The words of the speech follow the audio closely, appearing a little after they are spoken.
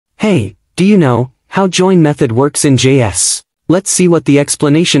Hey, do you know how join method works in JS? Let's see what the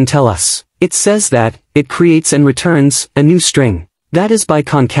explanation tell us. It says that it creates and returns a new string. That is by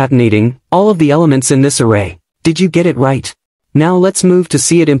concatenating all of the elements in this array. Did you get it right? Now let's move to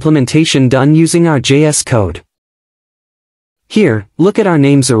see it implementation done using our JS code. Here, look at our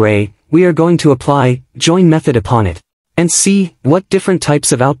names array. We are going to apply join method upon it and see what different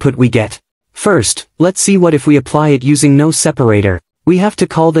types of output we get. First, let's see what if we apply it using no separator. We have to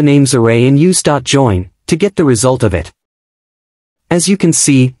call the names array and use .join to get the result of it. As you can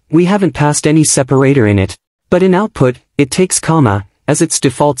see, we haven't passed any separator in it, but in output, it takes comma as its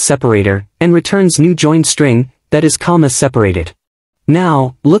default separator and returns new join string that is comma separated.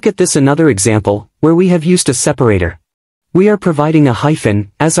 Now, look at this another example where we have used a separator. We are providing a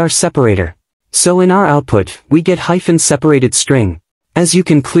hyphen as our separator. So in our output, we get hyphen separated string. As you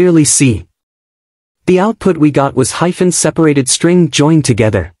can clearly see, the output we got was hyphen separated string joined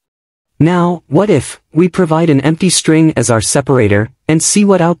together. Now, what if we provide an empty string as our separator and see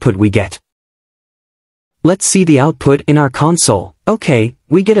what output we get? Let's see the output in our console. Okay,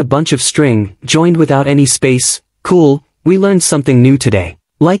 we get a bunch of string joined without any space. Cool, we learned something new today.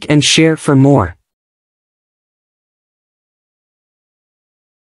 Like and share for more.